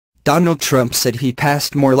Donald Trump said he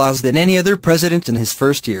passed more laws than any other president in his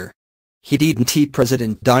first year.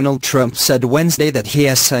 President Donald Trump said Wednesday that he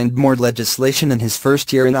has signed more legislation in his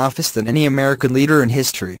first year in office than any American leader in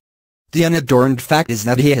history. The unadorned fact is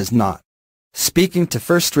that he has not. Speaking to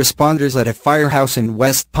first responders at a firehouse in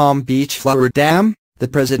West Palm Beach, Floridam, the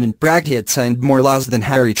president bragged he had signed more laws than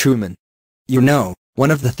Harry Truman. "You know,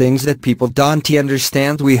 one of the things that people don't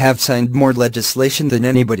understand, we have signed more legislation than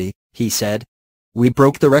anybody," he said. "We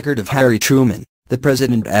broke the record of Harry Truman," the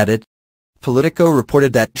president added. Politico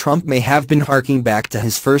reported that Trump may have been harking back to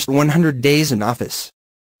his first 100 days in office.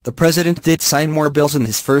 The president did sign more bills in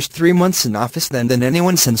his first 3 months in office than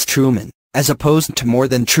anyone since Truman, as opposed to more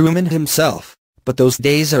than Truman himself, but those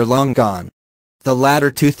days are long gone. The latter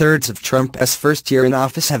two-thirds of Trump's first year in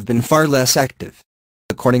office have been far less active.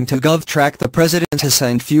 According to GovTrack, the president has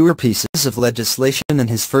signed fewer pieces of legislation in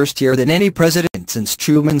his first year than any president since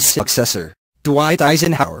Truman's successor, Dwight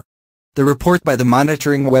Eisenhower. The report by the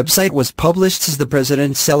monitoring website was published as the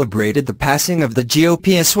president celebrated the passing of the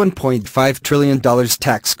GOP's $1.5 trillion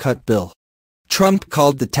tax cut bill. Trump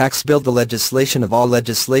called the tax bill the legislation of all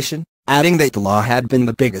legislation, adding that the law had been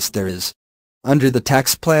the biggest there is. Under the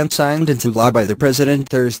tax plan signed into law by the president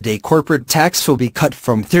Thursday, corporate tax will be cut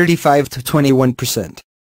from 35% to 21%.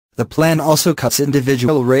 The plan also cuts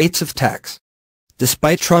individual rates of tax.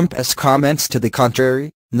 Despite Trump's comments to the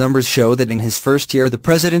contrary, numbers show that in his first year the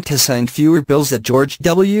president has signed fewer bills that George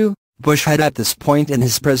W. Bush had at this point in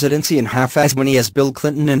his presidency and half as many as Bill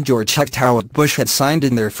Clinton and George H.W. Bush had signed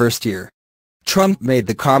in their first year. Trump made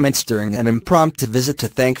the comments during an impromptu visit to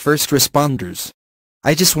thank first responders.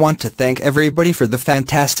 "I just want to thank everybody for the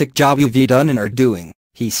fantastic job you've done and are doing,"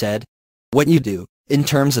 he said. "What you do, in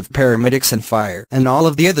terms of paramedics and fire and all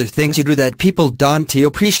of the other things you do that people don't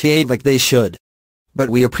appreciate like they should. But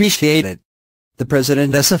we appreciate it." The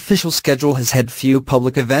president's official schedule has had few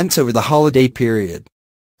public events over the holiday period.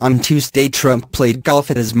 On Tuesday, Trump played golf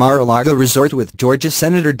at his Mar-a-Lago resort with Georgia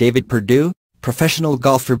Senator David Perdue, professional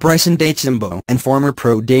golfer Bryson DeChambeau, and former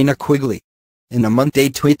pro Dana Quigley. In a Monday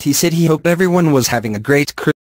tweet, he said he hoped everyone was having a great Christmas.